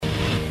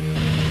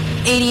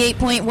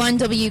88.1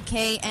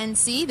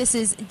 WKNC. This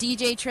is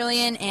DJ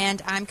Trillion,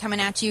 and I'm coming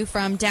at you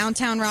from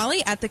downtown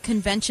Raleigh at the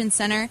Convention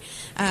Center.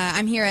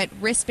 I'm here at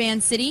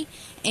Wristband City,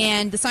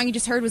 and the song you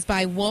just heard was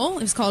by Wool.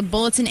 It was called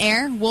Bulletin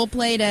Air. Wool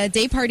played a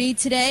day party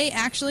today,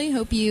 actually.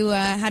 Hope you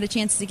had a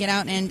chance to get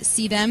out and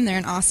see them. They're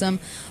an awesome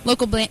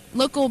local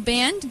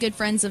band, good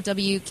friends of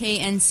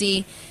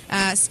WKNC.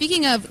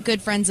 Speaking of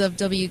good friends of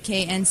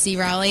WKNC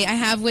Raleigh, I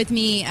have with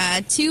me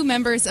two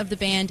members of the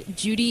band,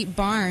 Judy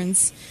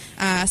Barnes.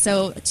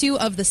 So two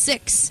of the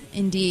six,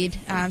 indeed.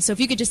 So if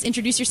you could just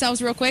introduce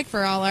yourselves real quick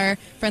for all our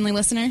friendly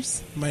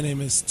listeners. My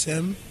name is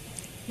Tim.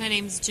 My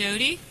name's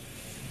Jody.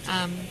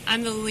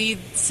 I'm the lead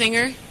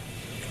singer.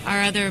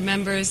 Our other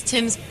members,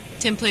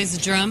 Tim plays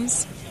the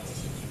drums.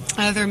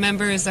 Our other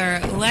members are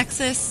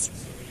Alexis,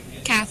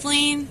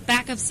 Kathleen,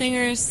 backup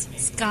singers,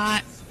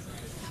 Scott,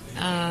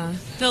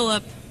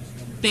 Philip,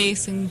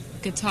 bass and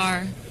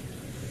guitar.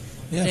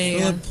 Yeah,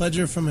 Philip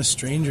Pledger from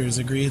Estrangers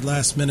agreed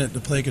last minute to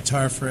play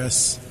guitar for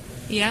us.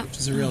 Yeah. Which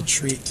is a real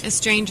treat.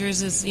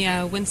 Estrangers is,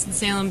 a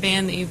Winston-Salem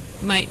band that you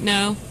might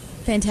know.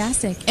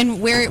 Fantastic.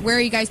 And where are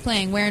you guys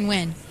playing? Where and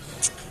when?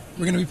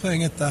 We're going to be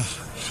playing at the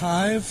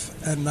Hive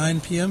at 9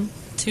 p.m.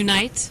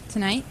 Tonight.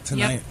 Tonight?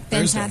 Yep.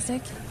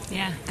 Fantastic.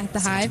 Yeah. At the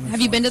Hive.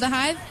 Have you been to the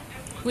Hive?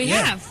 We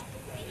have.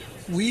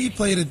 We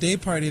played a day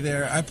party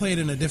there. I played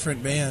in a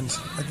different band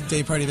at the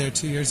day party there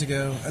 2 years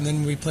ago, and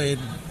then we played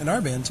in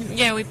our band, too.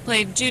 Yeah, we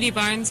played, Judy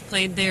Barnes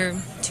played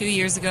there 2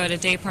 years ago at a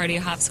day party,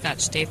 a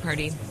hopscotch day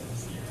party.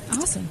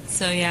 Awesome.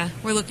 So, yeah,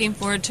 we're looking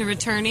forward to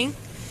returning.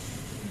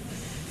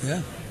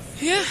 Yeah.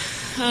 Yeah.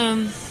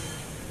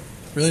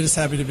 Really just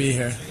happy to be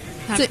here.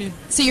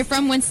 So you're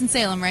from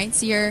Winston-Salem, right?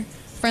 So you're a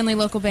friendly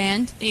local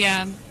band?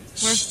 Yeah.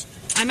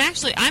 I'm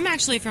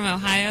actually from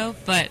Ohio,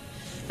 but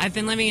I've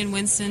been living in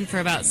Winston for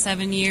about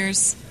 7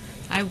 years.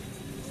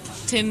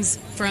 Tim's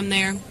from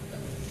there.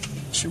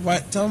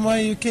 Tell them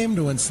why you came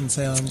to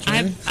Winston-Salem,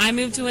 Jody. I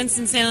moved to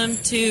Winston-Salem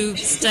to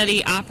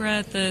study opera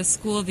at the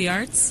School of the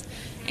Arts,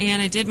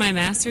 and I did my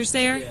master's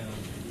there.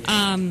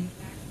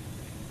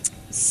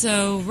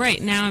 So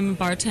right now I'm a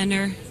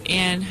bartender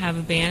and have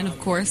a band, of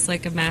course,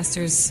 like a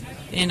master's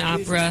in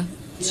opera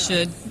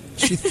should.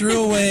 She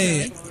threw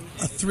away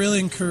a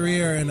thrilling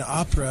career in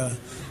opera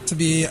to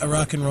be a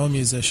rock and roll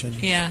musician.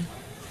 Yeah.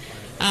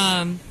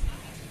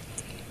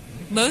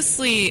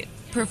 Mostly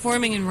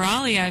performing in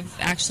Raleigh. I've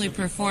actually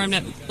performed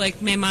at like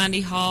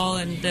Maimandi Hall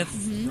and the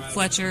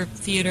Fletcher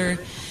Theater,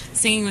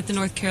 singing with the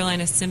North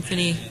Carolina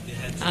Symphony.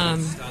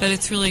 But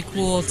it's really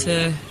cool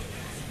to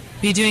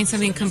be doing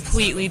something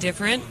completely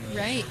different.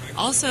 Right.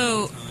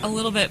 Also a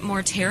little bit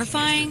more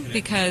terrifying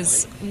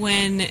because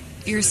when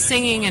you're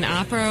singing an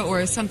opera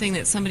or something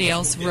that somebody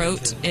else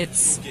wrote,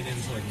 it's,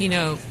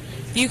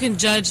 you can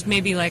judge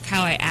maybe like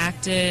how I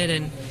acted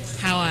and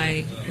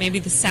maybe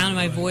the sound of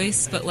my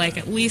voice, but like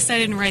at least I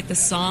didn't write the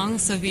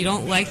songs, so if you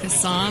don't like the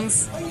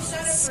songs,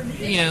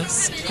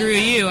 screw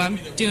you, I'm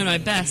doing my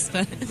best.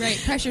 But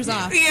right, pressure's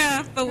off.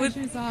 Yeah, but with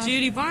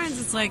Judy Barnes,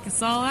 it's like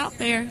it's all out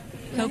there.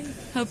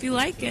 Hope you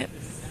like it.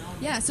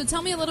 Yeah, so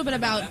tell me a little bit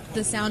about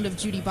the sound of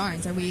Judy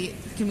Barnes. Can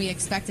we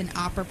expect an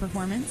opera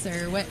performance,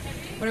 or what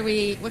can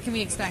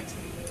we expect?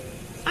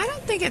 I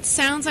don't think it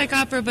sounds like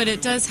opera, but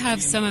it does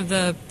have some of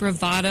the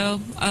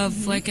bravado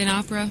of like an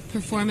opera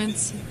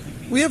performance.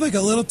 We have like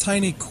a little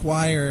tiny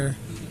choir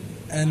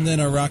and then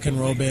a rock and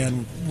roll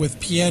band with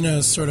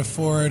pianos sort of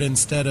forward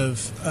instead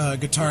of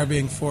guitar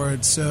being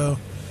forward. So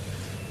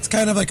it's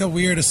kind of like a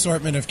weird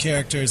assortment of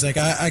characters. Like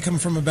I come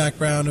from a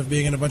background of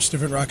being in a bunch of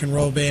different rock and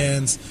roll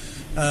bands.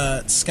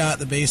 Scott,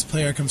 the bass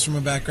player, comes from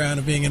a background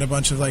of being in a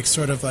bunch of like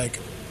sort of like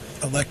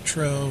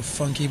electro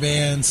funky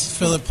bands.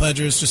 Philip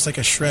Pledger is just like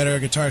a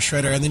guitar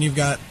shredder. And then you've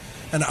got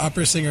an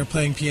opera singer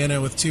playing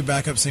piano with two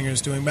backup singers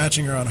doing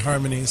matching her on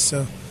harmonies.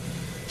 So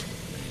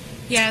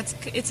yeah,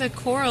 it's a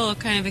choral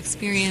kind of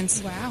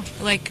experience. Wow.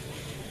 Like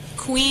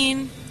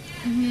Queen.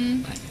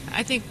 Mm-hmm.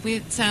 I think we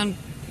sound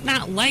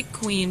not like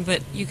Queen,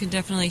 but you can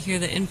definitely hear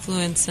the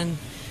influence. And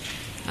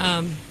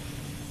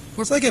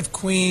it's like if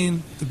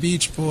Queen, the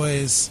Beach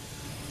Boys,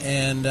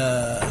 and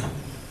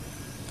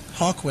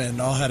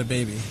Hawkwind all had a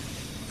baby.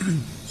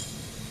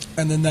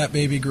 And then that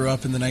baby grew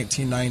up in the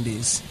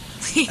 1990s.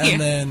 Yeah. And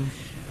then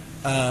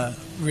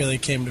really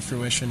came to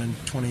fruition in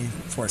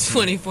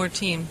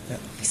 2014. Yeah.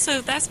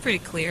 So that's pretty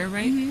clear,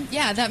 right? Mm-hmm.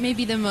 Yeah, that may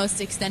be the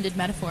most extended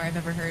metaphor I've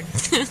ever heard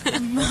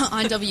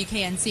on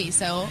WKNC.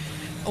 So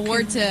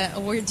award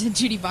to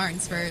Judy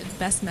Barnes for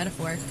best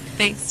metaphor.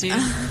 Thanks, dude.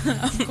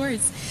 Of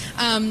course.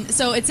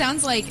 So it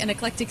sounds like an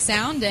eclectic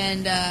sound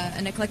and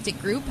an eclectic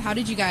group. How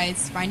did you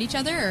guys find each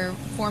other or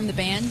form the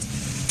band?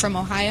 From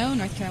Ohio,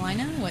 North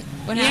Carolina? What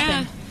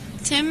happened?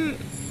 Tim,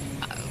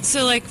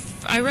 so like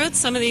I wrote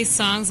some of these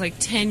songs like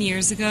 10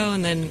 years ago,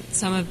 and then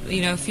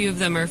a few of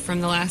them are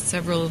from the last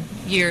several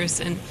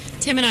years, and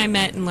Tim and I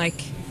met in like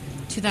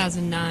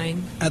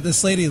 2009. At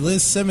this lady,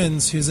 Liz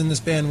Simmons, who's in this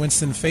band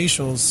Winston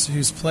Facials,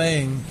 who's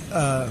playing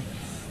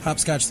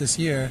Hopscotch this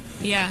year.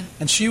 Yeah.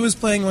 And she was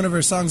playing one of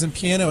her songs in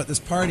piano at this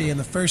party, and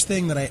the first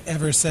thing that I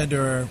ever said to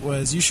her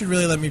was, "You should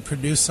really let me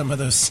produce some of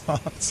those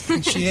songs."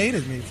 And she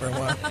hated me for a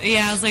while.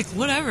 Yeah, I was like,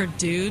 whatever,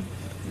 dude.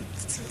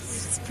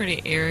 It's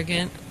pretty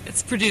arrogant.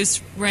 It's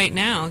produced right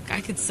now. I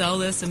could sell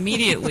this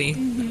immediately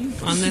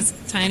on this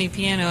tiny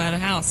piano at a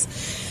house.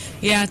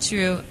 Yeah,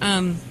 true.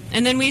 And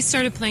then we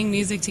started playing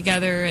music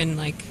together,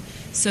 and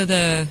so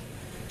the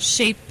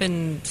shape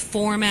and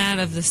format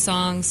of the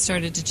songs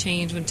started to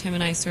change when Tim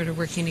and I started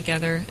working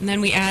together. And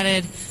then we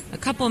added a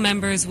couple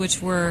members,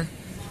 which were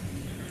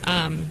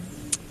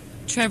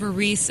Trevor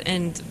Reese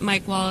and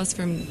Mike Wallace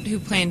who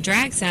play in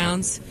Drag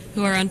Sounds,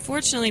 who are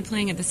unfortunately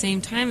playing at the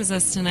same time as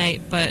us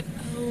tonight, but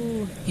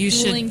you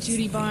Dueling should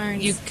Judy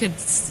Barnes. you could,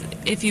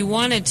 if you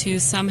wanted to,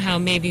 somehow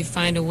maybe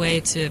find a way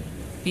to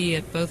be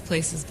at both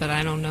places, but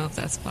I don't know if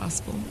that's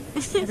possible.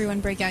 Everyone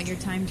break out your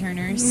time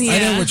turners. Yeah. I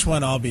know which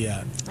one I'll be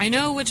at. I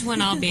know which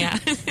one I'll be at.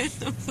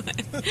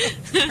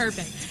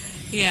 Perfect.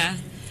 Yeah.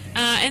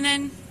 And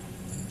then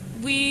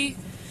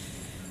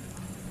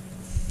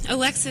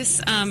Alexis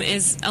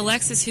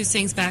who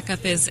sings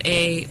backup, is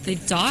the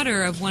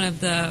daughter of one of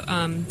the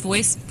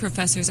voice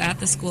professors at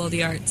the School of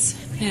the Arts.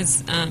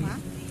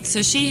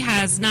 So she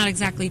has not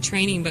exactly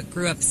training, but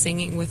grew up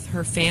singing with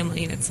her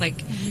family, and it's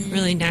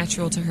really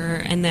natural to her.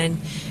 And then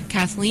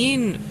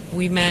Kathleen,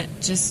 we met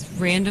just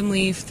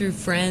randomly through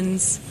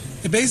friends.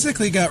 It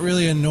basically got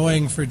really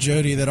annoying for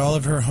Jody that all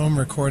of her home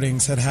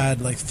recordings had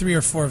 3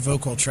 or 4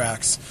 vocal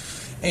tracks.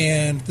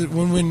 And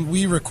when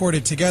we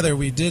recorded together,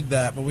 we did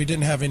that, but we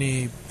didn't have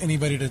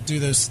anybody to do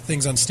those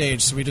things on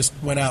stage, so we just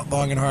went out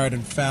long and hard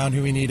and found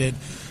who we needed.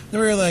 Then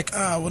we were like,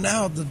 well,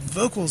 now the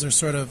vocals are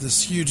sort of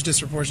this huge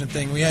disproportionate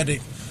thing. We had to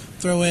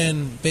throw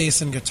in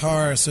bass and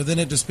guitar, so then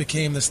it just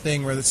became this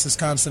thing where it's this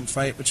constant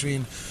fight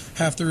between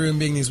half the room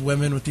being these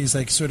women with these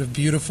sort of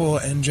beautiful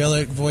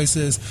angelic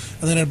voices,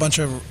 and then a bunch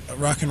of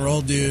rock and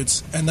roll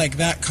dudes, and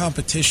that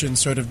competition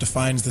sort of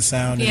defines the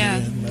sound. Yeah,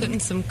 in the end. putting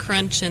some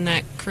crunch in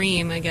that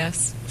cream, I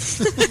guess.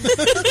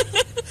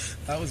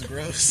 That was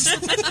gross.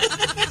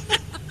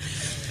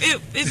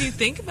 If you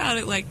think about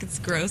it it's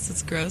gross,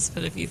 it's gross,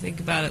 but if you think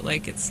about it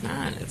it's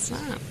not, it's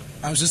not.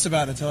 I was just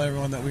about to tell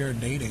everyone that we were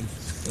dating.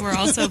 We're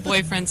also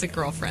boyfriends and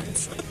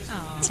girlfriends.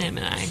 Aww. Tim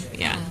and I,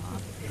 yeah.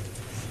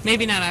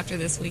 Maybe not after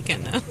this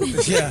weekend, though.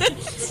 Yeah.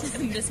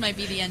 This might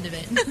be the end of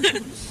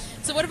it.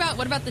 So what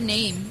about the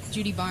name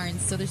Judy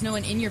Barnes? So there's no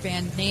one in your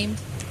band named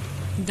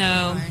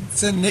No. Barnes.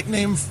 It's a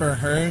nickname for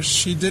her.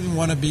 She didn't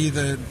want to be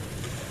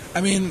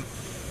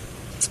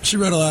she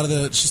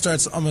wrote she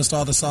starts almost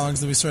all the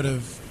songs that we sort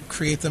of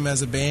create them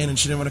as a band, and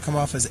she didn't want to come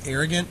off as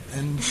arrogant,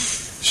 and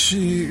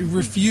she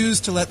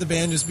refused to let the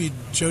band just be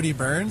Jody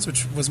Burns,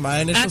 which was my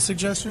initial That's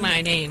suggestion.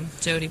 my name,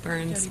 Jody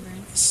Burns. Jody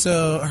Burns.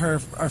 So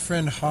our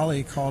friend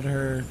Holly called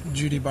her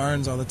Judy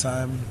Barnes all the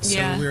time. So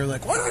Yeah. we were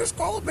like, why don't I just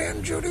call the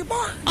band Judy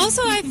Barnes?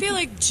 Also, I feel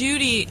like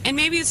Judy, and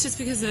maybe it's just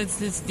because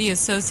it's the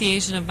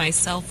association of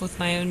myself with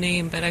my own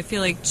name, but I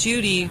feel like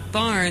Judy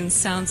Barnes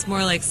sounds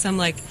more like some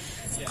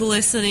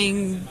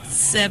glistening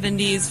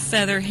 70s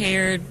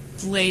feather-haired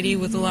lady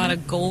with a lot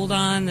of gold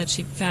on that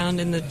she found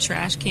in the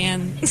trash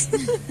can.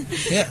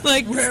 Yeah.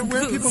 Like where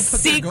people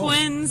put their gold.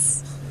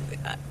 sequins.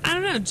 I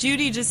don't know.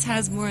 Judy just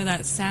has more of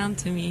that sound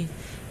to me,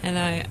 and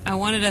I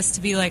wanted us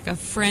to be like a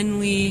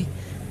friendly,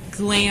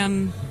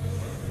 glam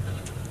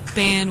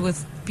band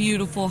with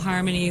beautiful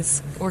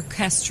harmonies,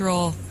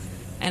 orchestral,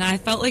 and I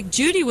felt like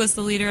Judy was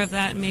the leader of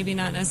that, and maybe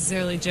not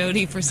necessarily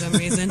Jody for some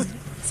reason.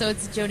 So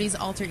it's Jody's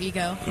alter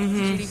ego,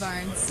 Judy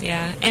Barnes.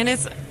 Yeah, and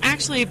it's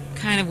actually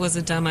kind of was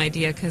a dumb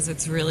idea because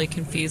it's really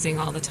confusing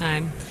all the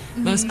time.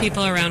 Most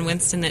people around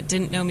Winston that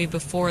didn't know me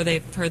before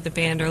they've heard the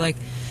band are like,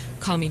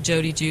 call me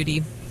Jody Judy,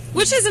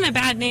 which isn't a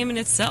bad name in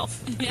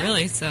itself,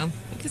 really, so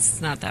I guess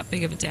it's not that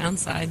big of a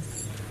downside.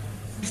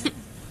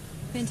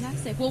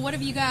 Fantastic. Well, what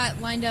have you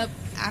got lined up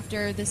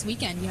after this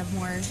weekend? You have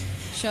more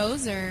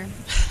shows or?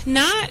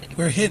 Not,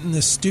 We're hitting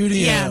the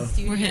studio. yeah,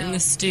 Studio. we're hitting the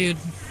stewed.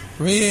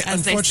 We As they say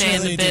in the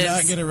unfortunately biz. did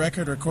not get a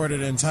record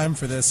recorded in time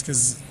for this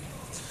because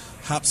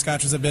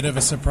Hopscotch was a bit of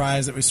a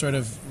surprise that we sort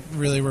of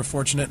really were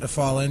fortunate to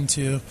fall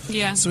into.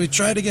 Yeah. So we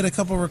tried to get a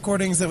couple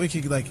recordings that we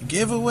could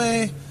give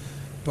away,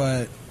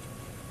 but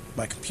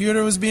my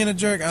computer was being a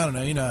jerk. I don't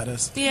know. You know how it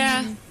is.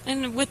 Yeah,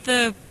 and with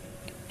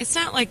it's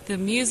not like the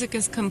music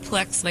is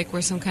complex, like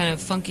we're some kind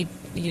of funky,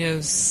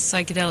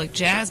 psychedelic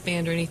jazz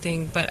band or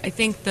anything, but I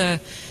think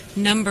the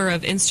number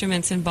of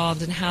instruments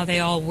involved and how they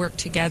all work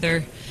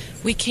together,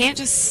 we can't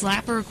just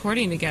slap a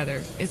recording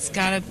together. It's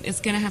going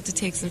to have to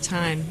take some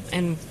time,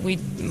 and we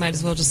might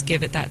as well just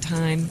give it that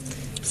time.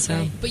 So,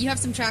 Right. But you have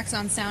some tracks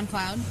on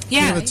SoundCloud. We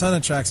yeah. have a ton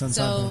of tracks on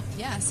So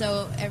SoundCloud.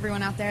 so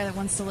everyone out there that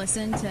wants to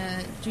listen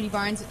to Judy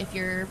Barnes, if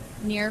you're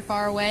near,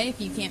 far away,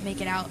 if you can't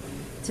make it out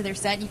to their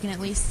set, you can at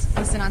least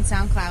listen on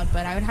SoundCloud.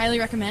 But I would highly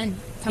recommend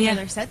coming Yeah. to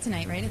their set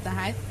tonight, right at the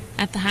Hive.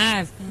 At the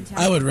Hive, Fantastic.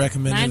 I would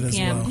recommend 9 it as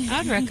p.m. well.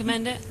 I'd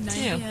recommend it 9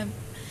 too. p.m.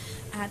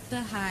 at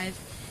the Hive.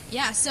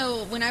 Yeah.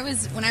 So when I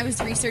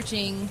was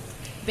researching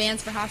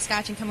bands for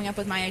Hopscotch and coming up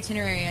with my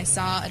itinerary, I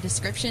saw a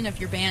description of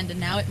your band, and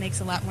now it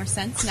makes a lot more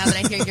sense now that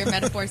I hear your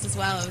metaphors as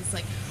well. It was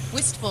like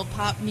wistful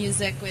pop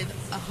music with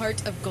a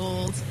heart of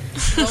gold,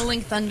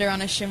 rolling thunder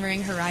on a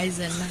shimmering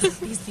horizon. I was like,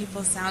 these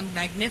people sound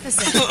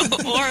magnificent.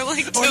 Or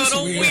like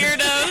total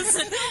weirdos.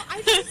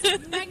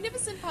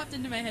 Magnificent popped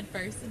into my head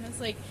first, and I was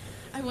like,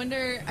 I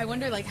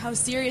wonder like how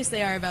serious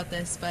they are about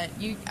this. But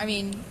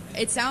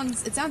it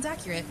sounds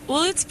accurate.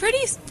 Well, it's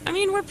pretty.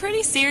 We're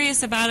pretty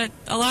serious about it.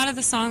 A lot of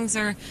the songs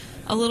are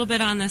a little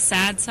bit on the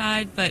sad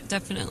side, but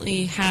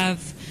definitely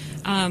have,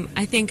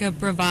 I think, a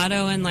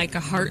bravado and like a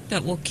heart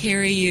that will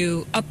carry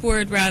you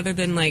upward rather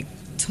than like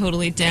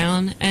totally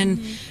down. And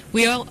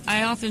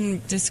I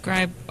often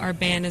describe our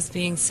band as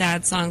being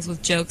sad songs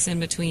with jokes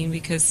in between,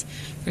 because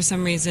for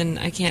some reason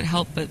I can't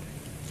help but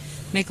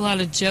make a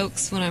lot of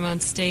jokes when I'm on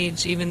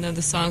stage, even though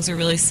the songs are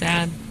really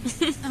sad.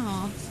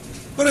 Aww.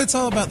 But it's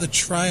all about the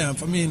triumph.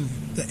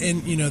 The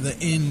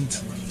end,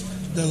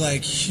 the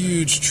like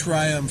huge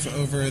triumph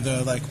over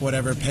the like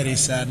whatever petty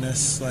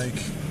sadness like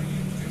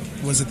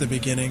was at the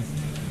beginning.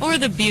 Or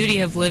the beauty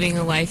of living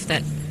a life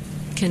that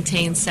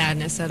contains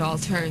sadness at all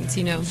turns.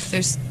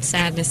 There's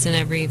sadness in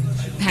every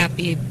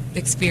happy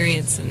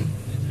experience, and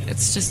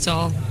it's just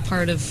all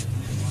part of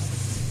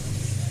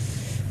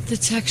the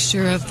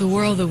texture of the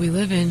world that we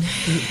live in.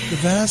 The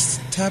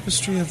vast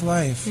tapestry of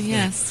life.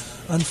 Yes.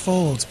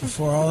 Unfolds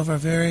before all of our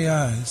very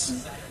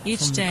eyes. Each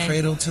from day. From the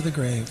cradle to the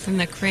grave. From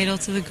the cradle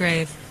to the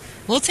grave.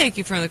 We'll take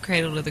you from the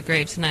cradle to the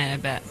grave tonight, I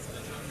bet.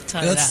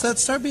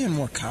 Let's start being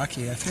more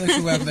cocky. I feel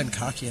like we haven't been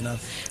cocky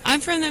enough. I'm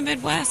from the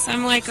Midwest.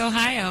 I'm like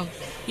Ohio.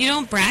 You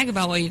don't brag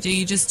about what you do.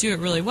 You just do it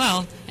really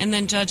well, and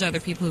then judge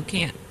other people who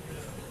can't.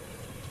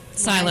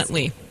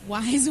 Silently.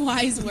 Wise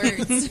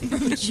words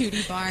from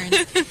Judy Barnes.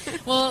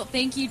 Well,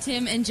 thank you,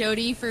 Tim and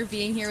Jody, for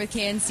being here with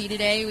KNC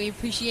today. We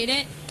appreciate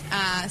it.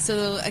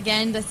 So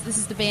again, this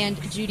is the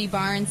band Judy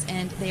Barnes,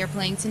 and they are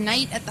playing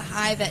tonight at the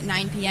Hive at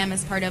 9 p.m.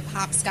 as part of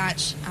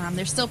Hopscotch.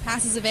 There's still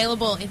passes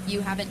available if you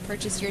haven't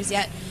purchased yours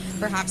yet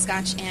for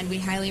Hopscotch, and we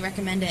highly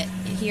recommend it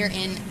here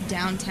in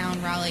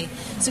downtown Raleigh.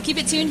 So keep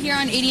it tuned here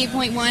on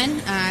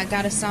 88.1.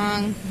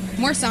 Got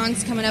more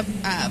songs coming up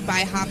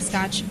by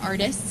Hopscotch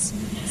artists.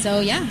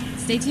 So yeah,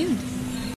 stay tuned.